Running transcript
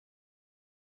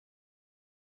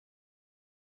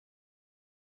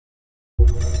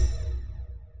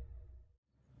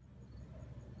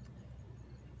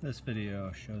This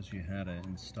video shows you how to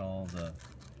install the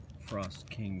Frost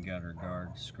King gutter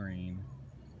guard screen.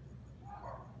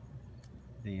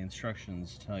 The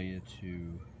instructions tell you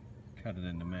to cut it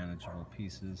into manageable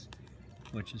pieces,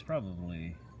 which is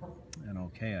probably an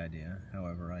okay idea.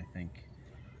 However, I think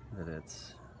that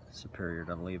it's superior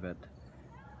to leave it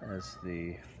as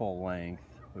the full length,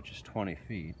 which is 20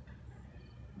 feet,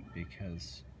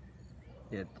 because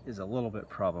it is a little bit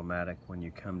problematic when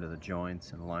you come to the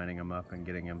joints and lining them up and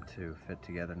getting them to fit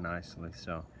together nicely.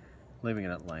 So leaving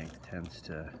it at length tends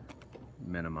to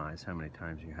minimize how many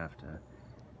times you have to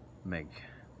make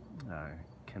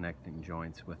connecting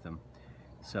joints with them.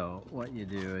 So what you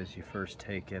do is you first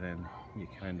take it and you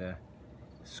kind of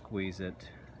squeeze it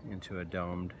into a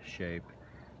domed shape,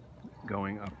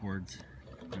 going upwards,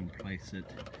 and place it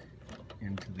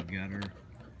into the gutter,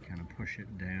 kind of push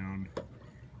it down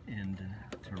and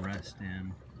to rest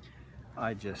in.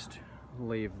 I just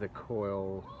leave the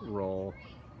coil roll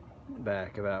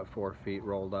back about 4 feet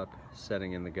rolled up,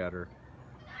 setting in the gutter,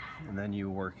 and then you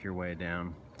work your way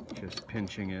down, just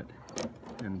pinching it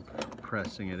and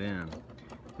pressing it in.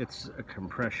 It's a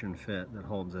compression fit that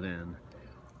holds it in.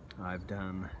 I've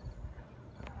done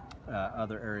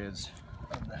other areas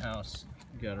of the house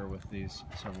gutter with these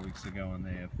several weeks ago, and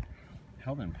they have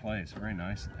held in place very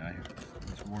nicely. I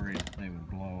was worried they would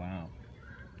blow out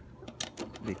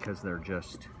because they're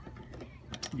just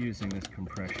using this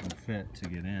compression fit to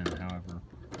get in. However,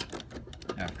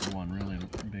 after one really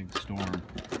big storm,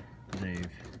 they've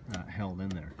held in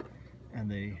there, and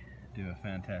they do a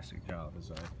fantastic job, as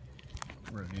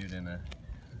I reviewed in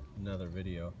another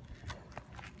video.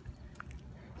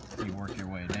 You work your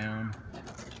way down.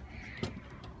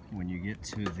 When you get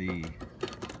to the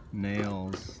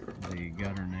nails, the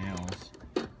gutter nails,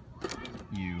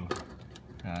 you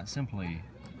simply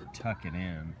tuck it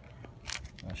in.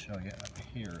 I'll show you up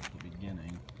here at the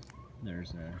beginning.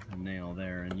 There's a nail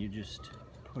there, and you just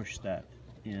push that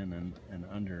in and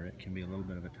under. It can be a little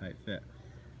bit of a tight fit,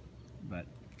 but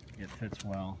it fits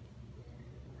well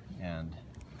and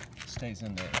stays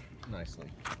in there nicely.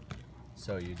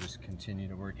 So you just continue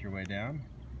to work your way down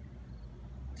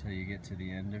until you get to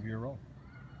the end of your roll.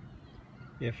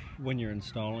 If when you're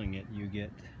installing it you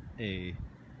get a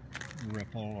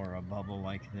ripple or a bubble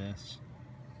like this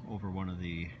over one of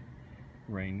the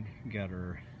rain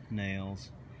gutter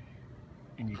nails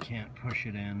and you can't push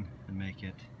it in and make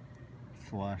it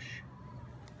flush,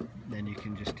 then you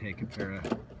can just take a pair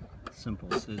of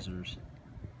simple scissors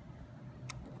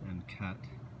and cut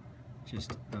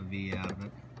just a V out of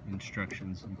it.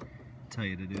 Instructions tell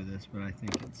you to do this, but I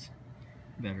think it's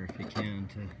better if you can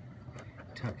to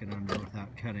tuck it under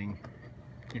without cutting,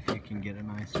 if you can get a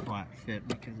nice flat fit,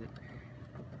 because it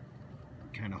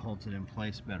kind of holds it in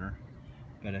place better.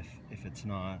 But if it's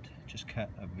not, just cut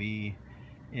a V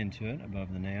into it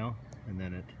above the nail and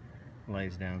then it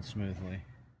lays down smoothly.